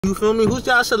You feel me? Who's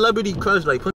y'all celebrity crush?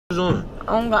 Like, put this on.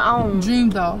 I don't dream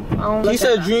though. He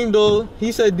said dream though.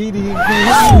 He said DD.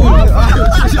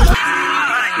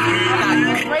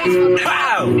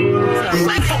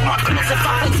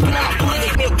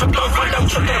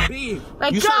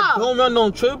 Like, you said don't run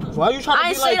no trip. Why you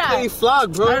trying to be like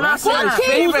Kayflock, bro? I'm not saying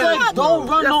that. Don't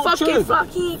run no trip.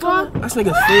 That's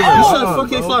nigga's favorite. You said fuck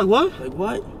Kayflock. What? Like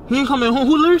what? He ain't coming home.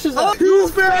 Who lyrics is that? You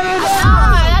fair.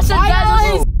 That's a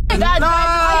guy. We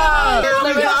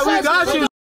got you.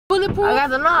 Bulletproof. I got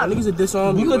the knob. Niggas a diss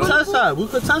on. We could test that. We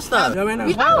could test that. Y'all right now.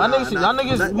 Y'all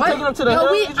niggas, we taking them to the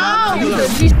hill. We out.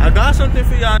 I got something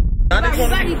for y'all.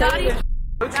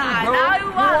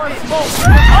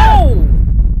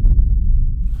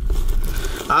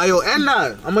 Alright, yo, end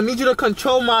that. I'm gonna need you to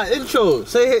control my intro.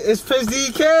 Say it's Piss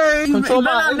DK. Control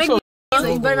my intro.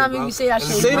 You better not make me say that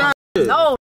shit. Say that shit.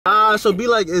 No. So be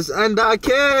like, it's Ndot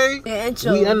K. Yeah,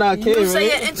 intro. We Ndot K, right? Say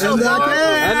your intro, bro.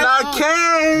 Ndot K.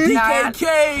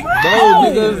 DTHANG. Bro,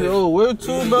 niggas, yo, we're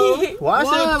two, bro. Why is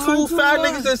there two fat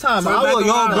niggas this time? Yo,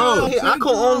 bro, I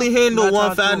could only handle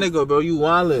one fat nigga, bro. You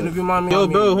wildin'. Yo,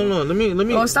 bro, hold on. Let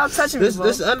me. Oh, stop touching me, bro.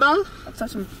 This Ndot? Stop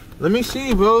touching me. Let me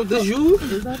see, bro. This you?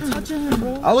 Stop touching me,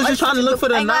 bro. I was just trying to look for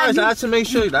the knives. I had to make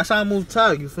sure. That's how I move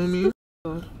tag. You feel me?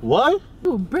 What? I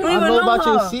know about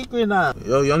your secret now.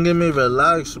 Yo, youngin' me,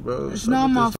 relax, bro. It's not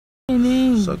my f***ing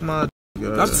name. Suck my d***.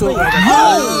 I'm so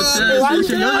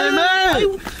youngin'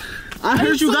 man. I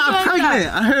heard you got pregnant.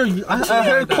 I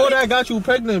heard Kodak got you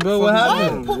pregnant, bro. What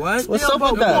happened? What? What's up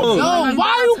with that? Yo,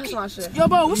 why you? Yo,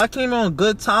 bro. I came on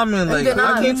good timing. Like,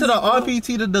 I came to the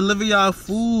RPT to deliver y'all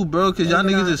food, bro, cause y'all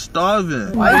niggas is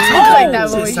starving. Why you talk like that,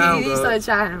 bro? You started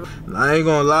chatting. I ain't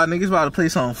gonna lie, niggas about to play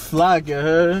some flock, you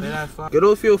heard? Get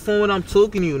off your phone when I'm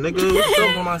talking to you, nigga.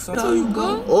 What's up?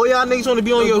 All y'all niggas wanna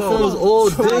be on your phones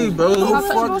all day, bro.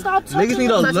 Niggas need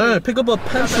to learn. Pick up a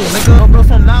pencil, nigga. Bro,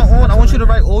 from now on, I want you to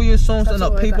write all your songs and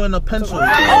a paper and a pencil.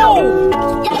 Oh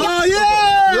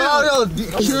yeah! Yo,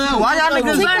 why y'all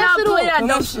niggas learn how to play that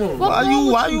dumb shit? Why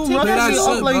you running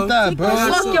up like that, bro?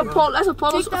 Fuck your polo. That's a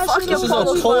polo. Fuck your polo. This is a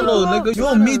polo, nigga. You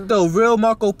don't meet the real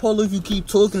Marco Polo if you keep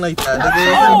talking like that,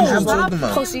 nigga. What you talking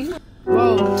about? Pussy.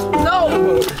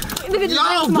 No. Yo,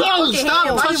 bro, stop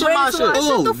touching my shit.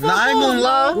 Oh, nah, I ain't gonna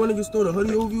lie. You wanna get stole the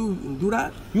hoodie over you and do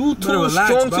that? You too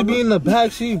strong to be in the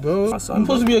backseat, bro. You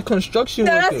supposed to be a construction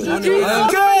worker.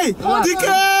 DK! DK!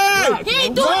 He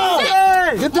ain't doing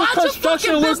shit. Get the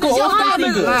construction worker off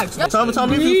this nigga. Tell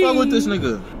me if you fuck with this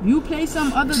nigga. You play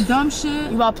some other dumb shit.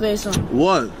 You about to play some?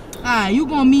 What? Alright, you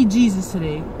gonna meet Jesus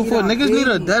today. Niggas need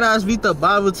a dead ass read the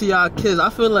Bible to y'all kids. I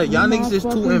feel like y'all niggas is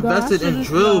too invested in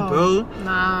drill, bro.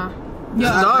 Nah.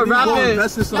 Start rapping.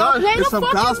 Start play the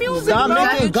fucking music. Start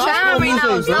making gospel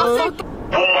music, bro.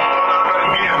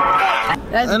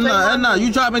 And you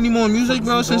drop any more music,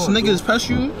 bro, since niggas press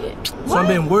you? So I've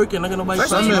been working, nigga, nobody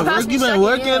You been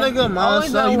working, nigga? My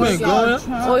son, you been going?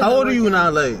 How old are you now,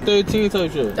 like? 13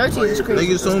 type shit. 13 is crazy.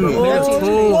 Niggas told me.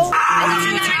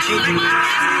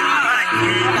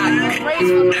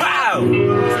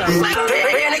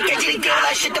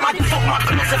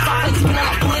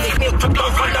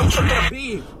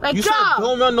 Like, you said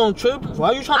don't run no trip.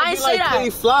 Why you trying to be like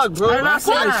Kayflock, bro? I'm not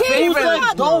saying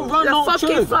that. Don't run no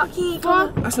trip.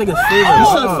 That's nigga's favorite. You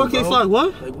said fuck Kayflock,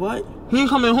 what? Like what? He ain't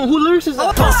coming home. Who lyrics is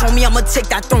that? Boss on me, I'ma take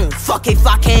that throne. Fuck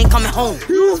Kayflock, he ain't coming home.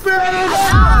 You fair.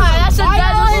 That's a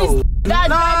guy.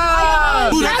 Nah.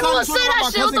 You gonna say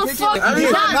that shit? What the fuck?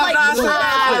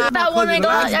 That one ain't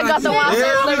got. I got the one. We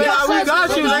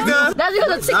got you, nigga. That's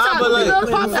because of TikTok. But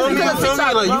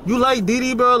like, you like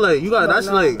DD, bro? Like, you got that's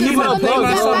like. Keep it up, bro.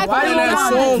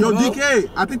 Yo, DK,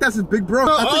 I think that's his big bro.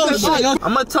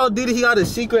 I'm gonna tell DD he got a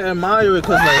secret admirer,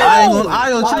 cause like I ain't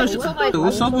gonna.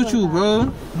 What's up with you,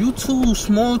 bro? You too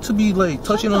small to be like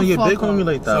touching on your big homie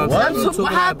like that.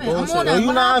 What happened? Yo,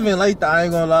 you not even like that. I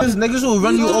ain't gonna lie. These niggas will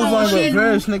run you over in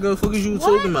reverse, nigga. Fuck is you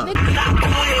talking about?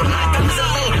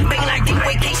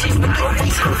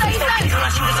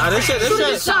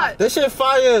 This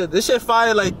shit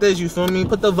fire like this, you feel me?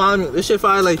 Put the volume, this shit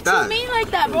fire like that. What you mean like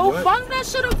that, bro? Fuck that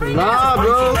shit up right now. Nah,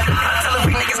 bro.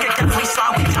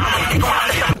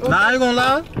 Nah, I ain't gonna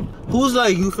lie. Who's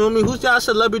like, you feel me? Who's y'all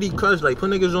celebrity crush? Like, put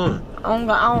niggas on.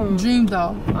 I don't dream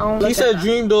though. He said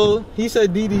dream though. He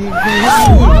said DD.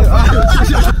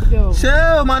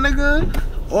 Chill, my nigga.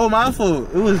 Oh, my fault.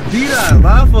 It was D-Dot.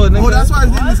 My fault, nigga. Oh, that's why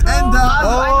his name is Ndot.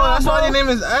 Oh, that's why his name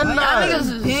is Ndot. Y'all niggas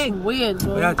is big, weird,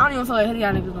 bro. I don't even feel like hitting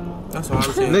y'all niggas no more. That's what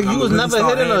I'm saying. Nigga, you was never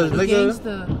hitting us,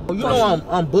 nigga. Oh, you know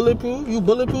I'm bulletproof. You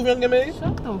bulletproof, young man?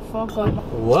 Shut the fuck up.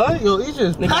 What? Yo, he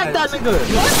just packed that nigga.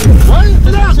 What?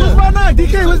 Where's my knock?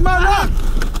 DK, where's my knock?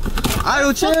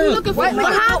 Ayo, chill. What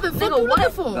happened? Nigga,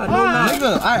 what for?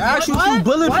 Nigga, I asked you if you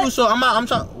bulletproof, so I'm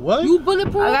trying. What? You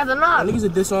bulletproof? I got the knob. Niggas are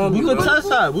disarmed. We could test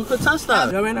that. We could test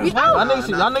that. Y'all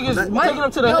niggas, we taking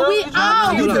them to the hill. We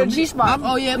out. To the G spot.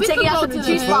 Oh yeah, we taking out to the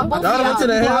G spot. Y'all went to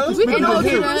the hill. We can go to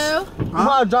the hill. We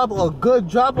about to drop a good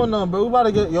drop on them, bro. We about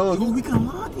to get We can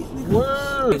lock these niggas.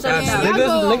 Word.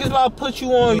 Niggas about to put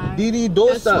you on DD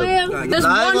doorstep. This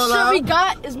one shit we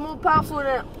got is more powerful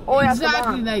than all y'all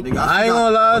Exactly. Like, I ain't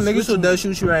gonna lie, niggas will dead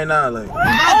shoot you right now. Like,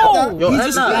 oh, yo,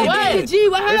 that's not. what? G,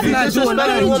 what If you happened?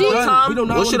 disrespect me one more time,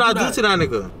 what should I do to that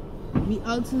nigga? We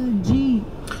out to the G.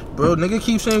 Bro, nigga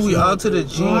keep saying we out to the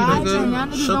G,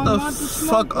 nigga. Shut the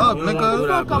fuck up,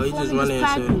 nigga. He just running and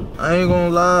shit. I ain't gonna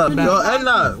lie. Yo,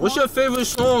 Ndot, what's your favorite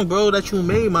song, bro, that you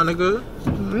made, my nigga?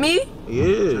 Me?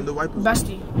 Yeah.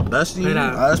 Bestie. Bestie?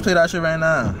 Alright, let's play that shit right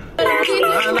now.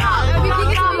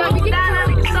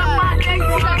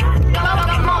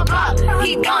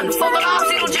 He done. Fuck around,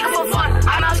 see no chicken for fun.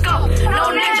 I must go.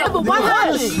 No ninja. But what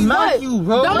happened? Smack you,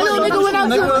 bro. That little nigga went out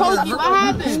to the Pokey. What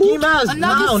happened? Scheme ass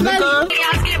now, nigga.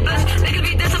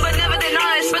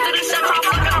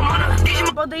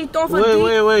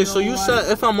 Wait. So you said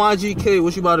if I'm YGK,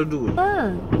 what you about to do?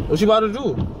 What you about to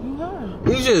do?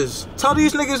 You just tell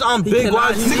these niggas I'm big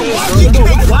YGK.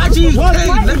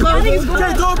 YGK,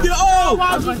 nigga. Don't get old.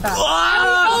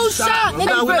 Oh, shot. We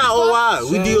not OY.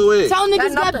 We DOA. Tell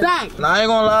niggas get back. Nah, I ain't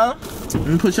gonna lie. Let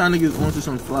me put y'all niggas onto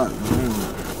some flock.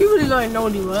 You really don't know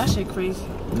anymore. That shit crazy.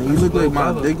 Nigga, you look like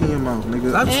my dick in your mouth,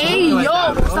 nigga. Hey, yo,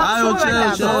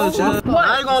 stop chill.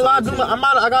 I ain't gonna lie,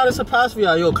 I got a surprise for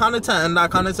y'all. Yo, count to 10, Ndot,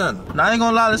 count to 10. Nah, I ain't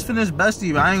gonna lie, let's finish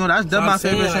Bestie. I ain't gonna, that's dead my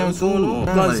favorite song too.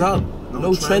 Guns up.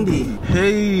 No trendy.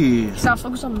 Hey. Stop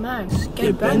focus on Max.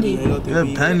 Get bendy.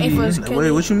 Get bendy.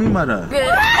 Wait, what you mean by that?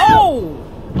 Oh!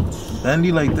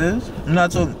 Bendy like this? I'm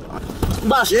not talking.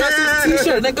 My stress this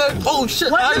t-shirt, nigga. Oh shit.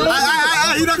 He not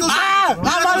gonna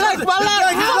my leg.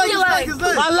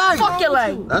 Fuck your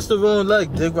leg. That's the wrong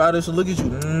leg, dick rider. So look at you.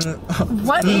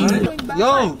 What?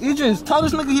 Yo, Idris, tell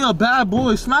this nigga he a bad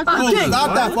boy. Smack that nigga.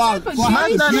 Stop that, Bob.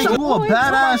 Smack that nigga. You a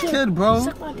badass kid, bro.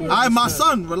 Alright, my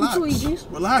son, relax.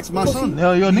 Relax, my son.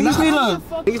 Yo, niggas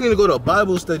need to go to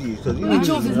Bible study because you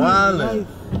niggas is wildin'.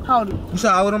 How old are you? You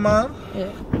said how old am I?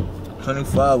 Yeah.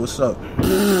 25. What's up?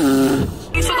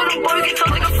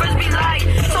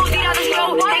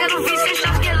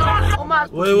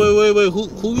 Wait.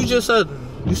 Who you just said?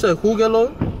 You said who get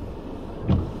low?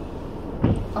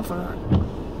 I forgot.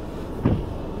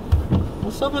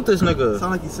 What's up with this nigga?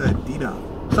 Sound like you said D-Dot.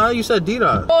 Sound like you said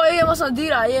D-Dot. Oh yeah, my son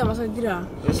D-Dot. Yeah, my son D-Dot.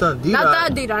 Your son D-Dot. Not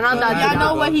that D-Dot. Not that D-Dot. I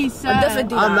know what he said. A different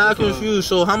D-Dot. I'm not confused.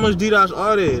 So how much D-Dots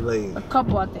are they? Like A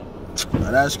couple, I think.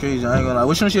 Nah, that's crazy. I ain't gonna lie.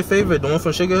 Which one's your favorite? The one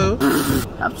from Sugarhill?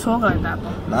 Stop talking like that,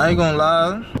 bro. Nah, I ain't gonna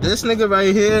lie. This nigga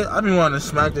right here, I been wanting to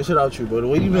smack the shit out you, bro. The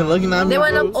way you been looking at me, They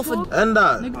went bro. up off of...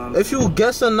 Ndot, if you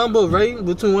guess a number right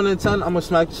between 1 and 10, I'ma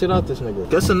smack the shit out this nigga.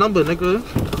 Guess a number, nigga.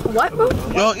 What, bro?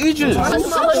 Yo, Idris,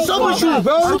 what's up with you,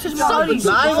 bro? Nah, I ain't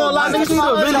gonna lie. Niggas need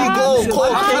to really go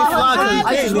cold Kayflock.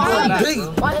 Big.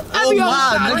 Oh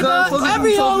my, nigga. Fuck what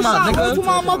you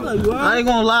talking about, nigga? I ain't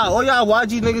gonna lie. All y'all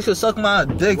YG niggas should suck my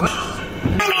dick. What?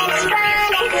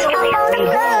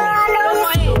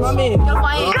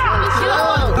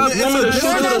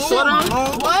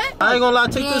 I ain't gonna lie,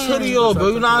 take this hoodie off, bro.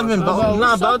 You not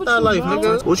about that life,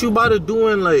 nigga. What you about to do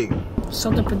in like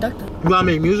Something productive. You gotta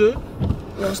make music?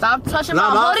 Yo, stop touching my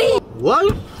hoodie.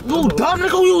 What? You dumb nigga,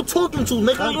 who you talking to,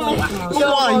 nigga? You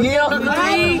know why I am,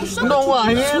 nigga? You know why I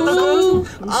am, nigga?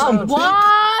 I'm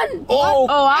One. Oh,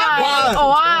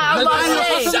 I'm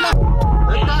about to say.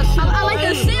 I like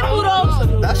the sample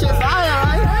though. that shit fire,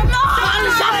 right?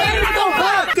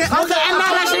 Okay, and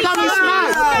now that shit got me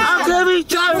smacked. I'm gonna be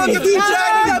driving. You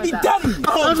gotta be dumb.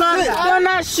 I'm not doing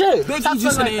that shit.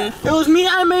 It was me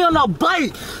I made on a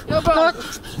bike. Yo, bro.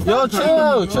 Yo,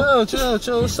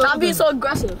 chill. Stop being so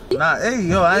aggressive. Nah, hey,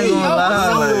 yo, I ain't gonna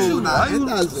lie.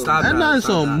 That not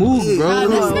some move, bro.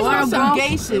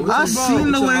 I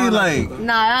seen the way, like.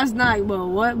 Nah, that's not, bro.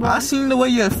 What, bro? I seen the way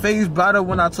your face brought up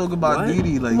when I talk about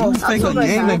Didi. Like, you fake a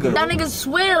gay nigga. That nigga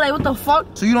swear, like, what the fuck?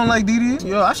 So you don't like Didi?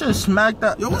 Yo, I should smack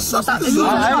that. Yo, what's up?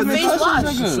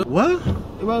 What?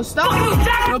 Bro, stop.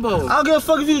 I don't give a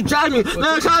fuck if you drive me.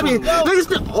 Nah, drive me.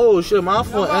 Oh shit, my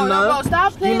fault. Bro,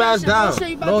 stop playing that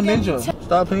shit. Down. No ninja.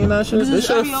 Stop playing that shit. This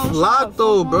shit flop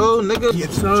though, bro. Nigga.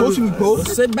 Talk to me, bro.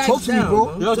 Sit back Talk to me,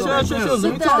 bro. Yo, chill.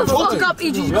 Let me talk. Fuck up,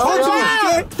 EG.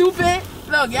 Stupid.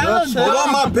 Look, y'all look Hold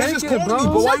on, my bitch is calling me, bro.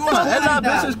 Why you want to That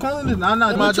bitch is calling this. Nah,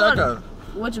 my jacket.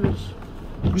 Which bitch?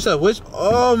 You said which?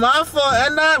 Oh, my fault.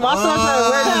 And that, my son said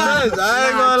wear the dress. I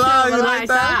ain't gonna lie, you like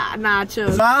that? Nah,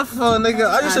 chill. My fault, nigga.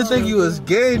 I used to think you was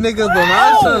gay, nigga, but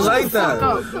my son like that.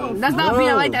 That's not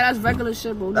being like that. That's regular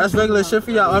shit, bro. That's regular shit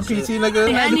for y'all RPT,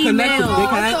 nigga. Any male.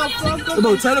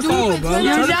 Bro, turn the phone, bro.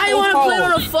 Now you wanna play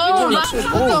on the phone?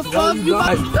 What the fuck? You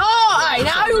about to... Alright,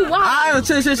 now you want. Alright,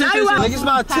 chill. Niggas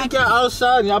about to take y'all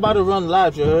outside and y'all about to run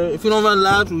laps, you heard? If you don't run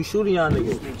laps, we shooting y'all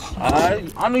niggas.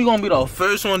 Alright? I know you gonna be the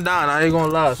first one down. I ain't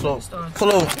gonna lie, so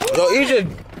pull over. Yo, EJ.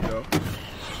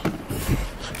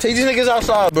 Take these niggas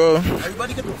outside, bro.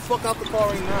 Everybody get the fuck out the car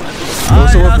right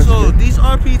now. Alright, so these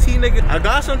RPT niggas, I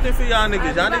got something for y'all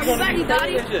niggas. Y'all niggas gonna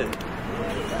be shit.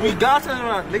 We got something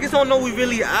around. Niggas don't know we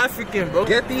really African, bro.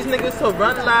 Get these niggas to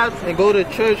run laps and go to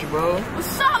church, bro.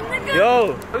 What's up, nigga?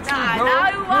 Yo. Nah, now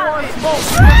you want.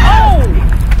 Oh!